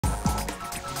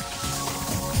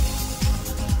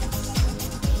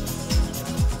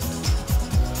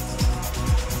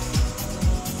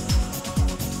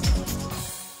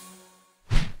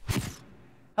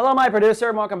Hello, my producer,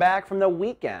 and welcome back from the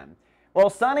weekend.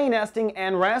 Well, sunny, nesting,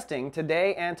 and resting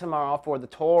today and tomorrow for the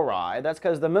Tauri. That's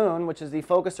because the moon, which is the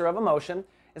focuser of emotion,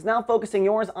 is now focusing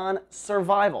yours on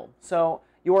survival. So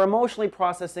you are emotionally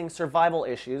processing survival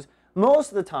issues.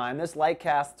 Most of the time, this light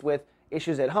casts with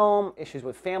issues at home, issues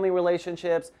with family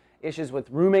relationships, issues with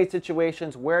roommate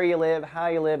situations, where you live, how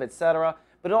you live, etc.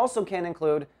 But it also can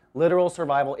include literal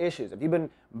survival issues. If you've been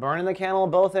burning the candle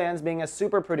at both ends, being a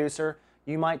super producer,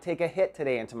 you might take a hit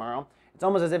today and tomorrow. It's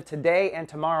almost as if today and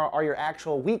tomorrow are your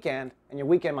actual weekend, and your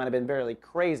weekend might have been fairly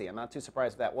crazy. I'm not too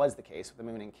surprised if that was the case with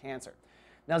the moon in Cancer.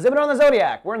 Now, zipping on the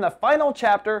zodiac, we're in the final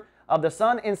chapter of the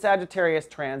Sun in Sagittarius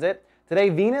transit. Today,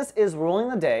 Venus is ruling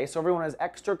the day, so everyone is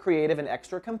extra creative and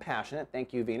extra compassionate.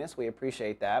 Thank you, Venus. We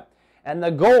appreciate that. And the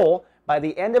goal by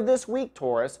the end of this week,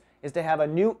 Taurus, is to have a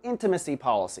new intimacy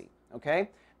policy.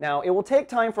 Okay? Now, it will take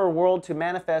time for a world to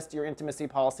manifest your intimacy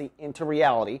policy into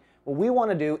reality. What we want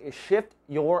to do is shift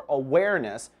your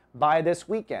awareness by this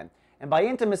weekend. And by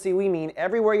intimacy, we mean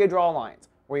everywhere you draw lines.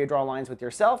 Where you draw lines with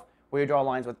yourself, where you draw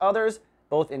lines with others,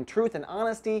 both in truth and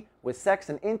honesty, with sex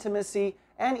and intimacy,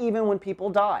 and even when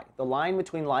people die. The line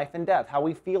between life and death, how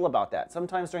we feel about that.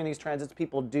 Sometimes during these transits,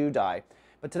 people do die.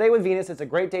 But today with Venus, it's a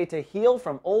great day to heal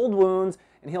from old wounds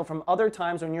and heal from other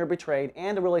times when you're betrayed,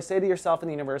 and to really say to yourself and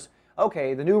the universe,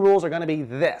 okay, the new rules are going to be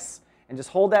this. And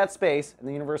just hold that space, and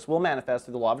the universe will manifest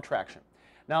through the law of attraction.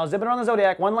 Now, zipping around the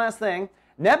zodiac, one last thing.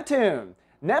 Neptune.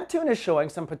 Neptune is showing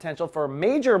some potential for a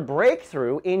major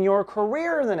breakthrough in your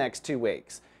career in the next 2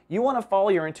 weeks. You want to follow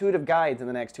your intuitive guides in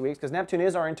the next 2 weeks, because Neptune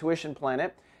is our intuition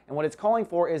planet, and what it's calling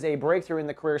for is a breakthrough in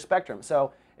the career spectrum.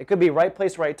 So it could be right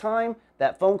place, right time,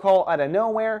 that phone call out of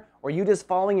nowhere, or you just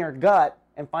following your gut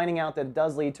and finding out that it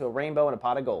does lead to a rainbow and a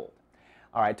pot of gold.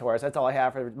 All right, Taurus, that's all I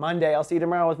have for Monday. I'll see you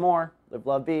tomorrow with more. Live,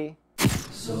 love, be.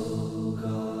 So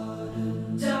go.